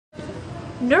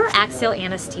Neuraxial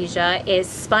anesthesia is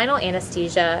spinal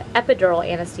anesthesia, epidural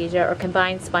anesthesia, or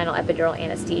combined spinal epidural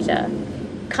anesthesia.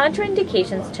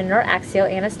 Contraindications to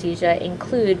neuraxial anesthesia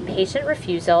include patient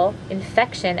refusal,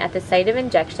 infection at the site of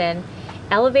injection,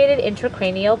 elevated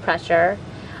intracranial pressure,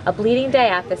 a bleeding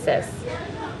diathesis.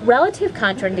 Relative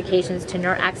contraindications to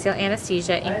neuraxial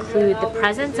anesthesia include the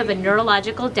presence of a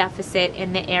neurological deficit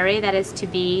in the area that is to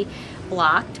be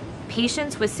blocked,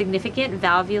 patients with significant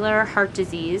valvular heart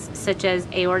disease, such as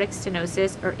aortic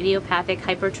stenosis or idiopathic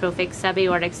hypertrophic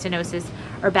subaortic stenosis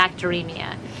or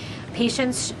bacteremia.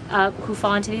 Patients who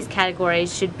fall into these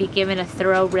categories should be given a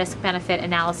thorough risk-benefit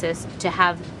analysis to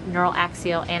have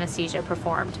neuraxial anesthesia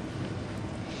performed.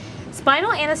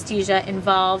 Spinal anesthesia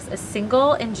involves a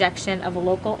single injection of a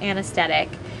local anesthetic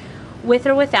with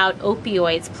or without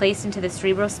opioids placed into the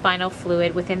cerebrospinal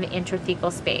fluid within the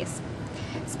intrathecal space.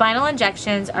 Spinal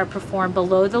injections are performed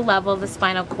below the level of the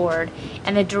spinal cord,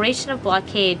 and the duration of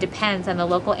blockade depends on the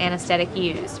local anesthetic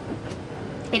used.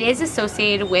 It is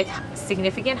associated with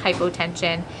significant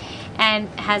hypotension and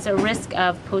has a risk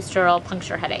of post-dural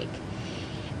puncture headache.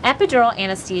 Epidural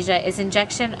anesthesia is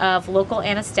injection of local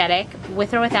anesthetic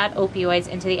with or without opioids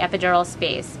into the epidural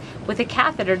space with a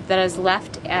catheter that is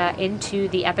left into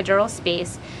the epidural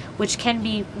space, which can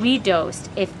be redosed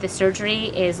if the surgery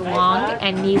is long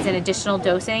and needs an additional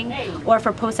dosing or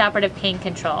for postoperative pain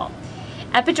control.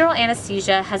 Epidural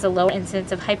anesthesia has a lower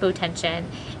incidence of hypotension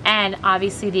and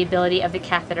obviously the ability of the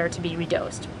catheter to be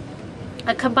redosed.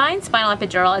 A combined spinal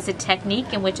epidural is a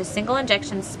technique in which a single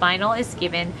injection spinal is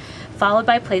given, followed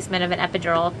by placement of an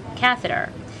epidural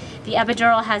catheter. The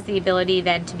epidural has the ability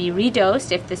then to be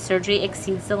redosed if the surgery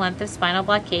exceeds the length of spinal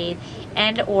blockade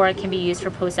and/or it can be used for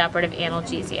postoperative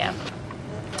analgesia.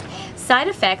 Side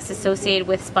effects associated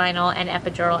with spinal and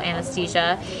epidural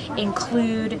anesthesia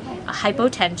include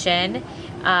hypotension,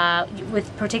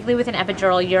 particularly with an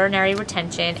epidural, urinary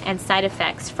retention, and side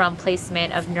effects from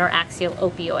placement of neuraxial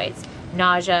opioids,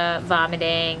 nausea,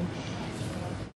 vomiting,